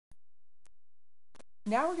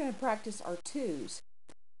Now we're going to practice our twos.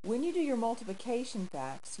 When you do your multiplication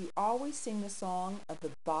facts, you always sing the song of the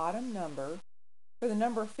bottom number for the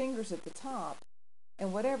number of fingers at the top,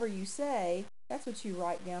 and whatever you say, that's what you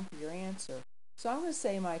write down for your answer. So I'm going to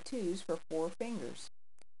say my twos for 4 fingers.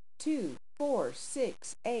 2, 4,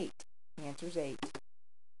 6, 8. The answer's 8.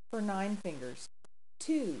 For 9 fingers.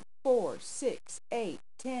 2, 4, 6, 8,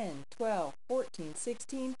 10, 12, 14,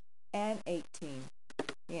 16, and 18.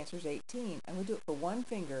 The answer's 18. I'm going to do it for 1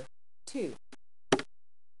 finger. 2.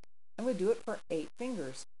 I'm going to do it for 8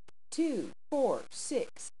 fingers. 2, 4,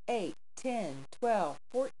 6, 8, 10, 12,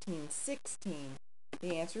 14, 16.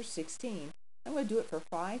 The answer's 16. I'm going to do it for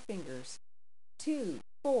 5 fingers. 2,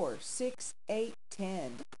 4, 6, 8,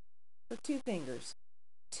 10. For 2 fingers.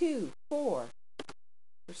 2, 4.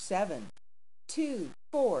 For 7. 2,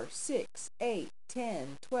 4, 6, 8, 10,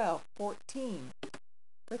 12, 14.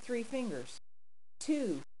 For 3 fingers.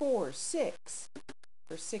 2, 4, 6.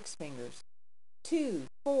 For 6 fingers. 2,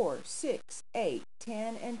 4, 6, 8,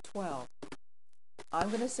 10, and 12. I'm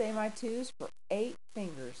going to say my twos for 8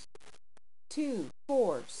 fingers. 2,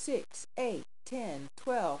 4, 6, 8, 10,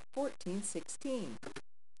 12, 14, 16.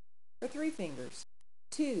 For 3 fingers.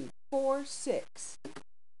 2, 4, 6.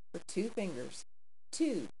 For 2 fingers.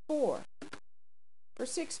 2, 4. For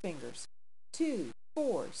 6 fingers. 2,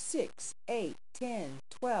 4, 6, 8, 10,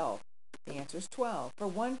 12. The answer's 12. For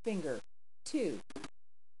 1 finger. 2.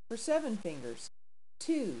 For 7 fingers.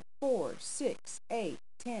 2, 4, 6, 8,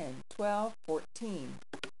 10, 12, 14.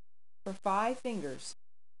 For 5 fingers.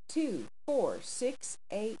 2, 4, 6,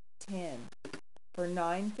 8, 10. For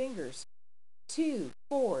 9 fingers. 2,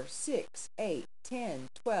 4, 6, 8, 10,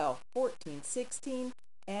 12, 14, 16,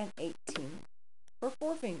 and 18. For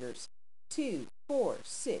 4 fingers. 2, 4,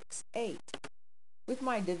 6, 8. With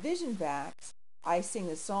my division facts, I sing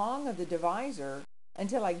the song of the divisor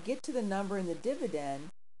until I get to the number in the dividend,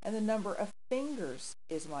 and the number of fingers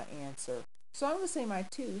is my answer. So I'm going to say my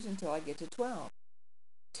twos until I get to 12.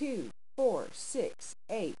 2, 4, 6,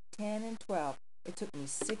 8, 10, and 12. It took me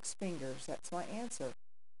 6 fingers. That's my answer.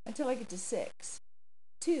 Until I get to 6.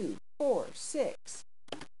 2, 4, 6.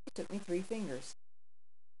 It took me 3 fingers.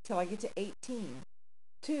 Till I get to 18.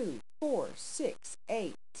 2, 4, 6,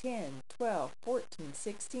 8, 10, 12, 14,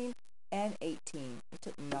 16, and 18. It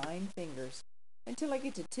took 9 fingers. Until I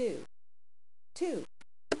get to 2. 2.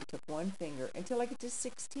 It took 1 finger. Until I get to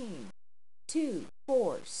 16. 2,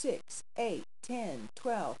 4, 6, 8, 10,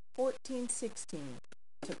 12, 14, 16.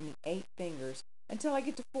 It took me 8 fingers. Until I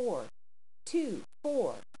get to 4. 2,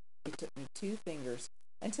 4. It took me 2 fingers.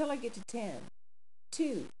 Until I get to 10.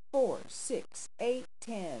 2, 4, 6, 8,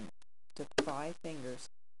 10. It took 5 fingers.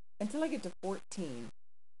 Until I get to 14.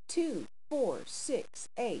 2, 4, 6,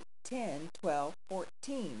 8, 10, 12,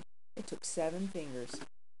 14. It took 7 fingers.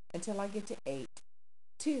 Until I get to 8.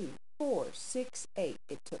 2, 4, 6, 8.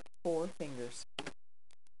 It took 4 fingers.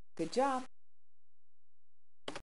 Good job.